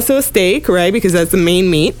 And then also a steak, right? Because that's the main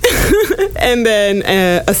meat. And then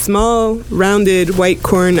a small rounded white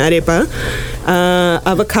corn arepa,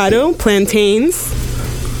 avocado, plantains.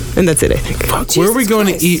 And that's it, I think. Fuck, where are we going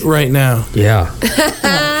to eat right now? Yeah.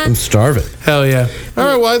 I'm starving. Hell yeah. All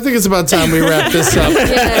right, well, I think it's about time we wrap this up.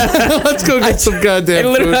 Let's go get some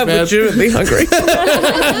goddamn food, man. I'm legitimately hungry.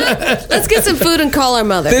 Let's get some food and call our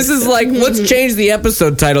mother. This is let's change the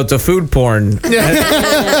episode title to food porn.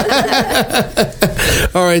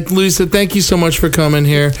 All right, Luisa, thank you so much for coming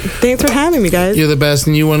here. Thanks for having me, guys. You're the best,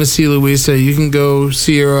 and you want to see Luisa, you can go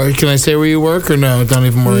see her. Can I say where you work or no? Don't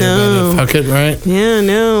even worry about it. Fuck it, right? Yeah,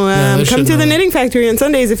 no. Come to the Knitting Factory on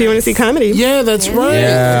Sundays if you want to see comedy. Yeah, that's right.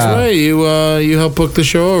 Yeah. That's right. You help book the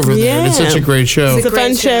show over there. It's such a great show. It's a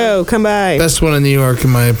fun show. Come by. Best one in New York, in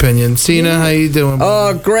my opinion. Cena, how you doing?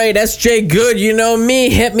 Oh, great. SJ Good. You know me.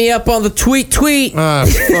 Hit me up on the tweet. Ah,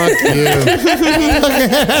 fuck you.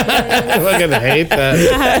 I'm going to hate that.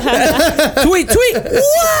 tweet.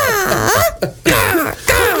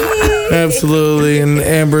 Absolutely. And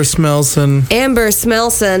Amber Smelson. Amber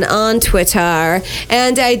Smelson on Twitter.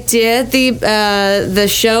 And I did the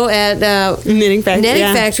show at Knitting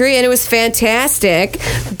Factory, and it was fantastic.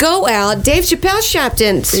 Go out. Dave Chappelle stopped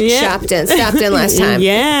in last time.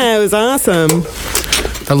 Yeah, it was awesome.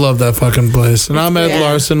 I love that fucking place. And I'm Ed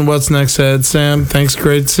Larson. What's next, Ed? Sam, thanks.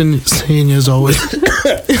 Great seeing you as always.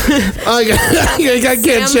 I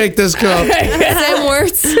can't shake this cup.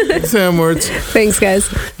 Sam Wirtz. Thanks, guys.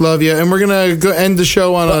 Love you. And we're going to go end the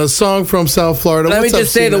show on a song from South Florida. Let me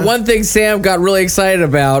just say, the one thing Sam got really excited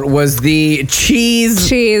about was the cheese.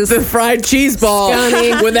 The fried cheese ball.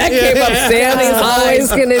 Scummy. When that came up, Sam's always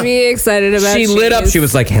going to be excited about She lit up. She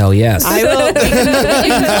was like, hell yes. I will. You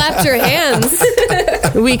clapped your hands.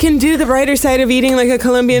 We can do the brighter side of eating like a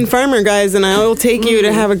Colombian farmer, guys, and I will take you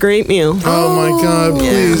to have a great meal. Oh my God,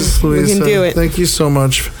 please. We can do it. Thank you so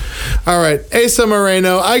much. All right, Asa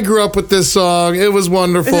Moreno. I grew up with this song. It was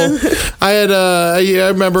wonderful. I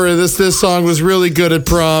remember this song was really good at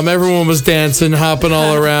prom. Everyone was dancing, hopping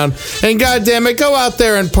all around. And goddamn it, go out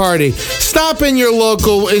there and party. Stop in your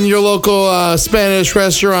local Spanish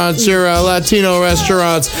restaurants or Latino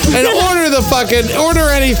restaurants and order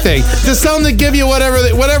anything. Just tell them to give you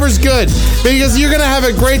whatever's good, because you're gonna have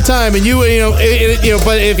a great time. And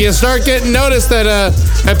but if you start getting noticed that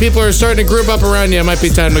people are starting to group up around you, it might be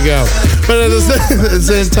time to go. But at the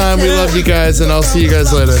same time, we love you guys, and I'll see you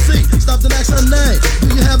guys later. Stop the next name. Do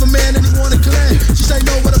you have a man and you want to claim? She say,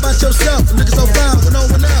 no, what about yourself? Looking so fine with no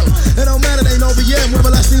one else. It don't matter, they ain't over yet. Move a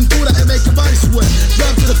lasting through that and make your body sweat.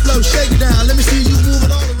 Drop to the flow, shake it down. Let me see you move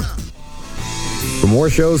it all around. For more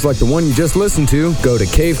shows like the one you just listened to, go to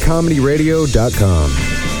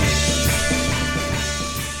cavecomedyradio.com.